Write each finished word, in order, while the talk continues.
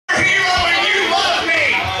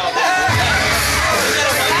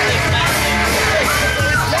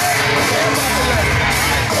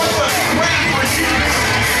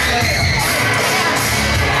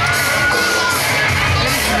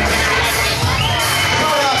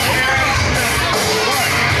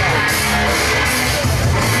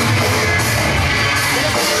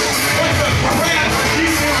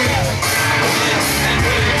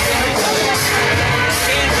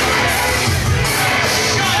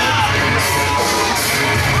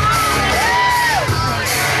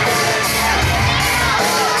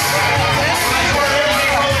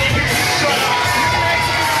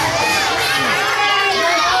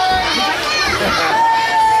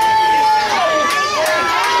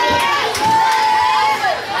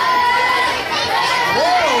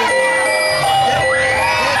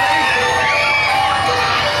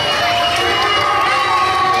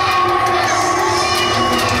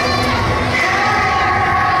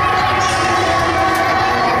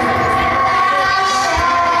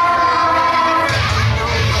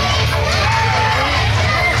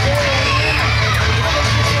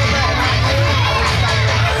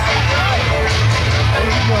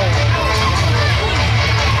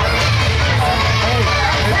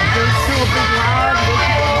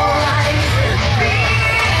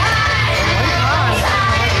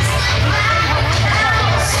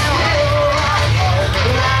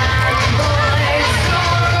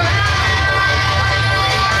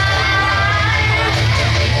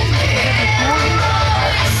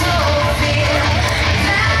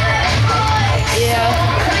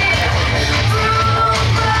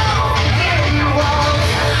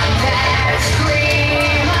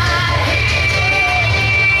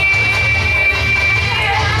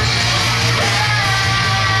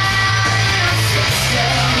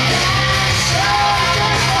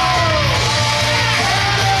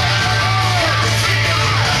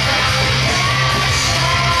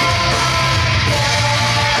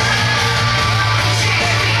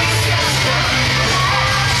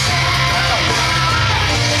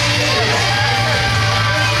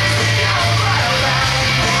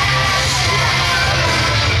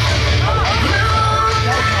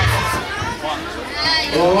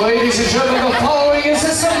and gentlemen, the following is a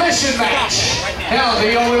submission match. Now,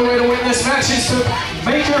 the only way to win this match is to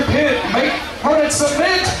make your opponent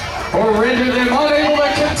submit or render them unable to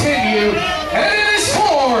continue. And it is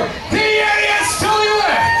for the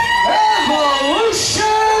ASWF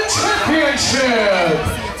Evolution Championship.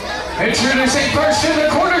 Introducing first in the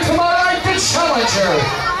corner to my right, the challenger.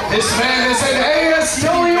 This man is an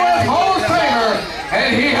ASWF Hall of Famer,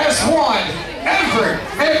 and he has won every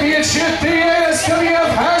championship the ASWF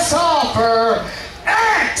has to offer.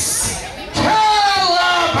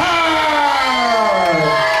 Kaliber!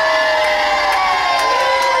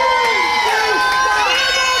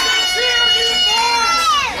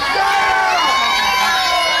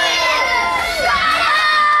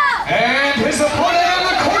 And his opponent in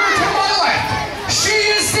the corner to my left, she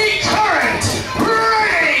is the current,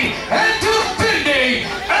 reigning, and defending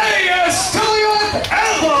ASWF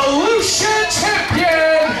Evolution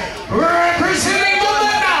Champion, representing the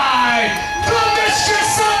Lanai, the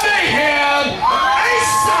Mistress of Mayhem,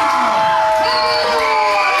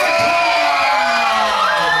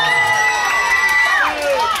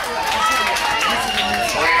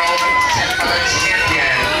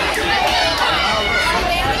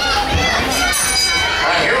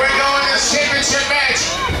 Here we go in this championship match.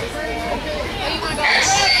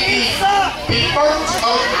 Actually, the first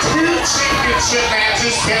of two championship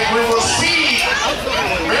matches that we will see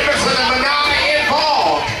members of the Manai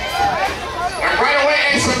involved. And right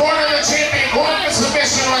away, it's the Morta the champion going to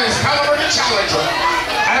submission on his Kaliber the challenger.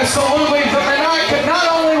 Absolutely, the Manai could not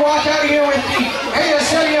only walk out of here with the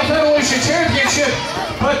ASWF Evolution Championship,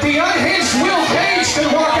 but the unhinged Will Cage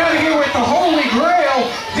could walk out of here with the Holy Grail,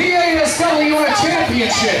 the ASWF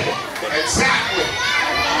Championship. Exactly.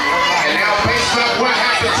 And now, based on what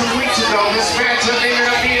happened 2 weeks ago, this matchup ended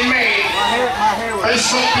up being made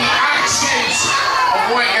based on the actions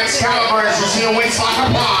of what against Kaliber, as you see him waits like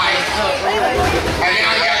a pie. And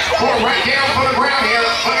now you got Cor right down for the ground here.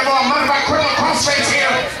 Look at all money by criminal crossface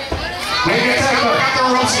here. Maybe Excalibur got the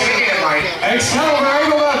ropes in again, Mike. Excalibur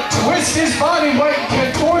able to twist his body, but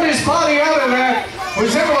contort his body out of that,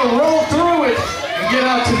 was able to roll through it and get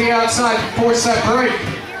out to the outside and force that break.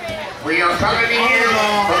 We are coming in here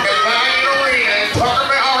from the Lion Arena in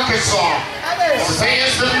Tuckerman, Arkansas. This is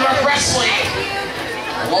ASWF Wrestling.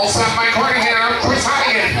 Alongside Mike Carnahan, I'm Chris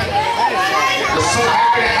Hyden. We're so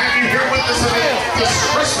happy to have you here with us in this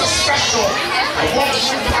Christmas special. I won't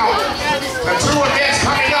shoot out the two events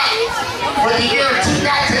coming up for the year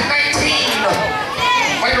 2019.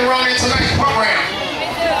 Later on in tonight's program.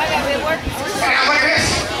 And now look at this.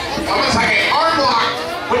 Almost like an arm lock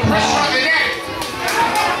with pressure on the neck.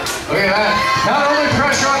 Look at that. Not only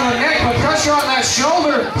pressure on the neck, but pressure on that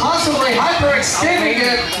shoulder, possibly hyperextending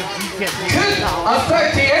it. Could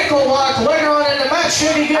affect the ankle lock later on in the match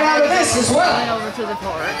should he get out of this as well.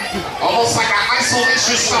 Almost like an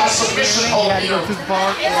isolation style submission hold here.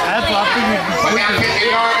 But now get the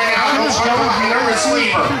arm in out, don't talk about the nervous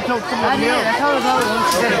lever.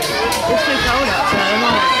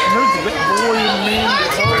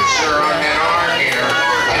 Pressure on that arm here.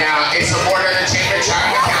 And now it's a Morta the champion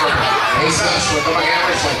trying to counter. He's up with the Miami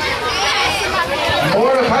wrestling.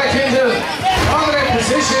 Morta back into dominant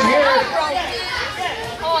position here.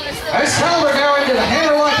 Excalibur now into the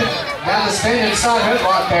hammerlock. Now the standing side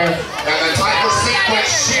headlock there. Now the title sequence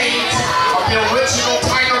shades of the original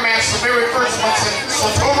Tiger match, the very first one,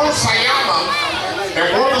 Satoru Sayama. And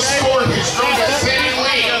Morta scored his strongest hitting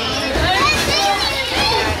lead.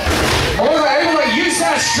 Morta able to use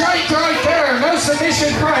that strength right there. No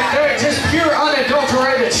submission right there. Just pure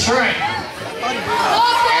unadulterated strength.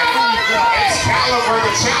 Excalibur,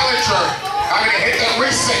 the challenger, I'm going to hit that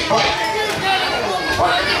reset button.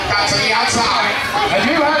 Got to the outside. I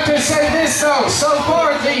do have to say this though, so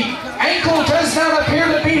far the ankle does not appear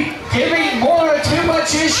to be giving Morta too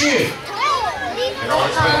much issue. You know,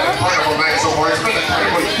 it's been an incredible night so far. It's been an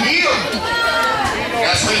incredible year.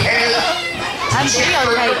 As we head to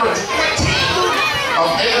chapter number 20 of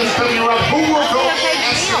ASWF, who will go in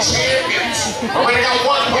as the champions. We already got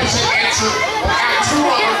one question answered. We got two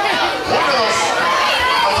of them. One of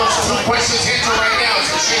those two questions answered right now is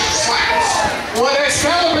the change of slacks. What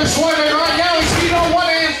Excalibur's wondering right now is he don't want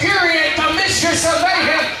to infuriate the Mistress of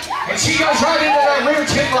Mayhem, and she goes right into that rear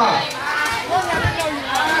chin lock.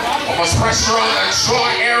 Almost pressure on the jaw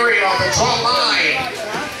area, on the jaw line.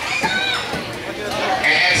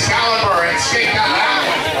 And Excalibur escaped out that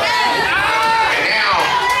one. And now,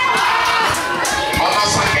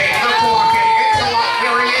 almost like a knuckle lock, an interlock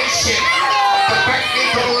variation of the back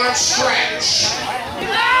ankle and stretch.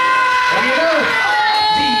 And you know,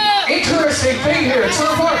 the interesting thing here,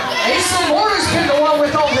 so far, Morta's been the one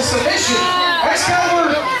with all the submission.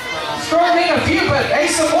 Excalibur a few, but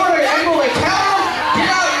Morta able to counter him, get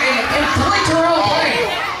out and inflict her own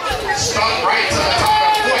pain. Stuck right to the top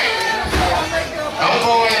of the foot.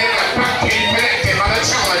 Elbow and then a back kick connected by the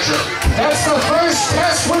challenger. That's the first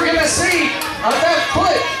test we're going to see of that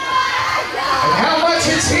foot. And how much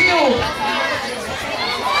it's healed.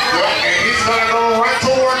 And he's going to go right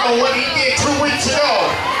to work on what he did 2 weeks ago.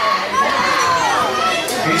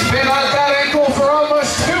 He's been on that ankle for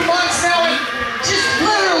almost 2 months now, and just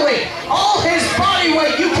literally all his body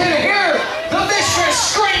weight, you can hear the mistress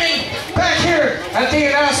screaming back here at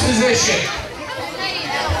the announce position.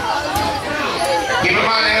 Keep in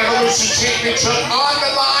mind the Evolution Championship on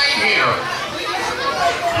the line here.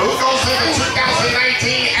 Who goes into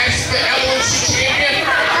 2019 as the Evolution Champion?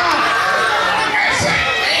 As an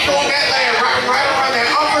ankle on that leg, right around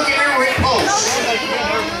that upper getting ring post.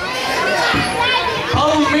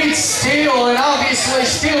 Bone meets steel, and obviously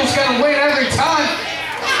steel's going to win every time.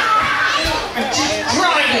 And just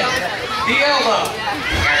grinding the elbow.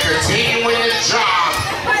 And continuing the job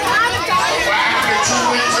after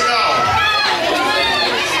 2 weeks ago.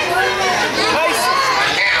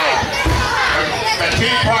 And now, the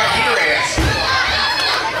key part here is,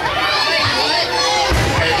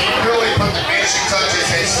 and he really put the finishing touches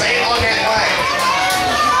and stay on that leg.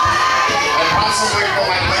 And possibly go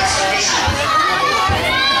like leg submission.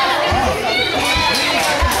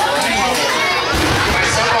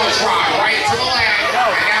 Nice elbow drop right to the leg.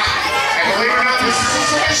 And believe it or not, this is a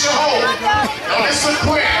submission hold. Notice the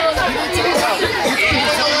quick. Even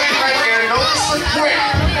with the leg right there, notice the quick.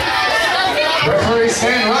 Referee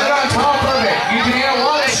standing right on top of it. You can hear a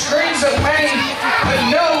lot of screams of pain, but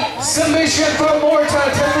no submission from Morta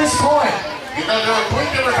to this point. You know, there are 3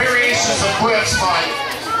 different variations of quips, Mike.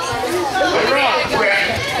 The real quip,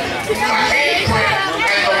 the hand quip,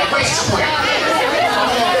 and the wrist quip.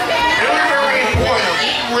 Very, very important,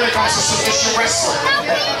 even when it comes to submission wrestling.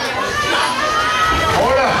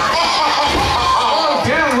 Morta,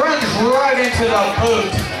 down, runs right into the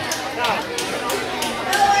boot.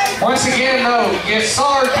 Once again, though, you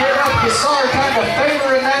saw her get up, you saw her kind of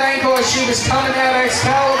favoring that ankle as she was coming at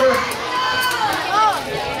Excalibur.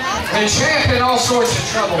 The champ in all sorts of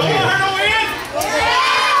trouble here.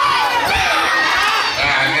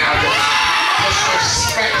 And now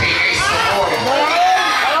disrespecting ASWF.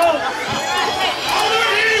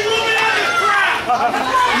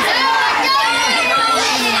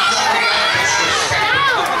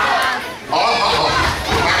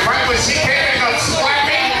 My friend was he came up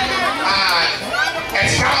slapping.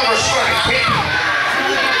 Excalibur started kicking.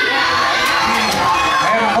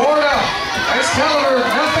 And Morta, Excalibur,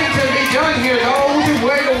 nothing to be done here. The only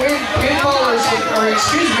way to win pinfall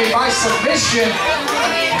by submission.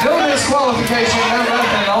 No disqualification, no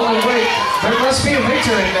nothing. The only way, there must be a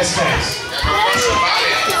victory in this case.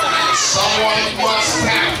 Someone must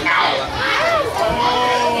tap out.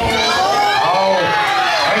 Oh,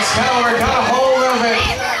 Excalibur got a hold of it.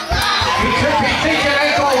 He could be thinking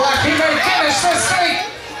ankle lock. He may finish this thing.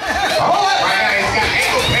 Hold it. Right now, he's got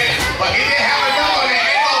ankle pin, but he didn't have enough on the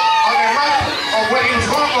ankle, on the run, or what he was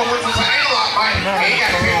going for, which was an ankle lock, Mike. And he got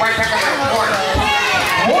to pick right back up in the corner.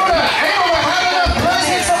 Morta able to have enough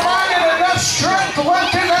presence of mind and enough strength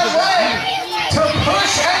left in that leg to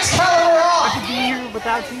push Excalibur off.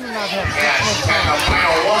 Without you not having Yeah, she's kind of playing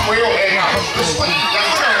on one wheel and just look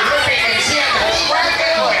and she had to track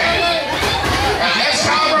that leg. And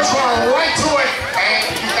Excalibur's going right to it, and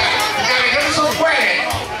you got to give him some credit.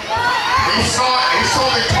 He saw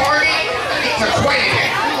the target, and he's acquainted it.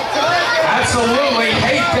 Absolutely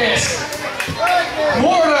hate this.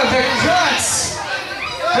 Morta, the guts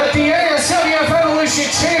that the ASWF Evolution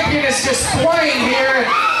Champion is displaying here.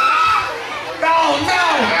 Oh no!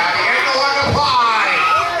 Now the ankle lock applied.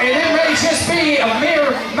 And it may just be a mere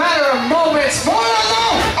matter of moments. Morta,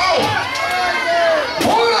 no! Oh!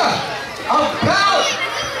 Morta about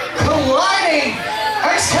colliding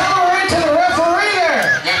Excalibur into the referee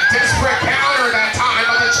there. A desperate counter that time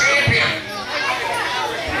by the champion.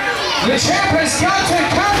 The champ has got to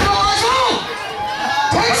capitalize on.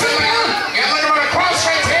 Takes it down. Yeah, look at the cross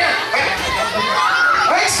right here.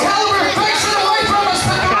 Excalibur fakes it away from us,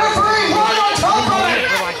 but the referee right on top of it.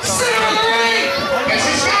 Sit him in the ring. Yes,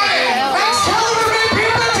 he's got it. Excalibur may be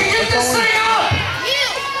about to get this thing up.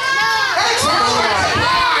 Excalibur has it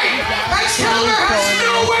live. Excalibur has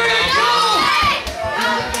nowhere to go.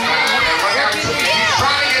 He's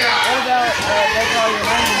trying to get out. that's all you're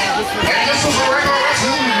learning. And this was a regular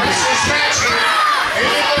wrestling match here. He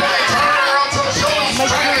didn't really turn around to the shoulder. He's Make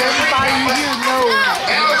trying sure to get everybody it. here knows.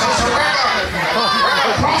 Now it's just a regular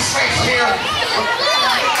crossface here.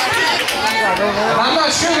 And I'm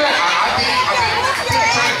not sure that I think he's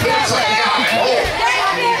trying to put himself down.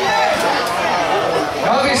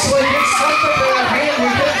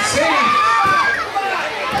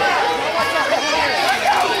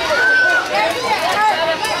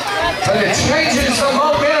 But it changes the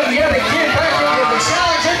momentum yet again back into the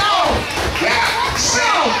challenger. No!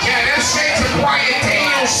 Yeah, that's straight to Brian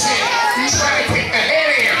Danielson. He's trying to pick the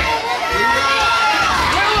head in.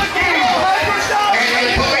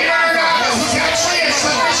 And believe it or not, this is actually a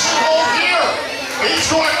submission hold here. He's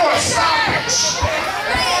going for a stoppage.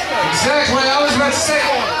 Exactly, I was about to say.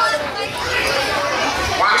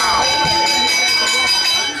 Wow.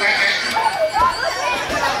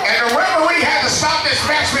 And the referee had to stop this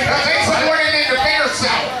match because they put one in the bigger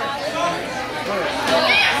cell.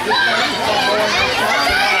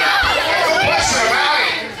 No question about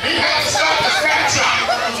it. He had to stop this matchup.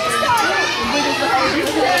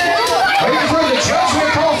 Waiting for the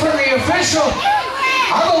judgment call from the official,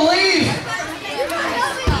 I believe.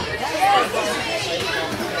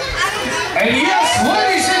 And yes,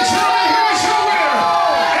 ladies and gentlemen, here's your winner.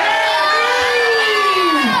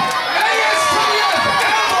 ASWF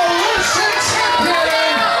Evolution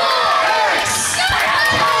Champion,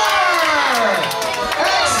 Kaliber.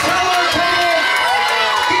 Kaliber came in.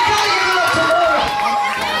 You gotta give it up to Morta.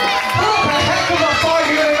 Put up a heck of a fight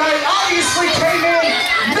here tonight. Obviously came in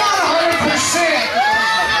not 100%.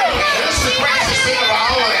 This is the craziest thing about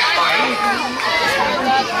all of that, Mike.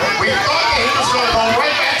 We thought that he was going to go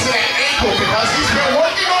right back to that ankle because he's been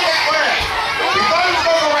working on that leg. We thought he was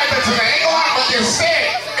going to go right back to the ankle lock, but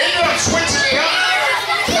instead ended up switching it up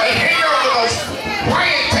and hitting her with those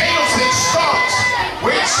Brian Danielson stomps,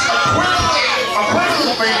 which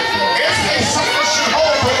equivalently is a submission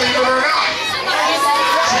hold, believe it or not.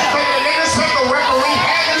 But the niggas said the referee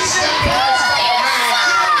hadn't stepped in and stopped the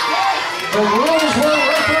match. The rules were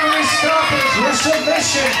referee stoppage with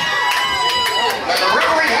submission. And the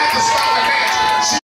referee had to stop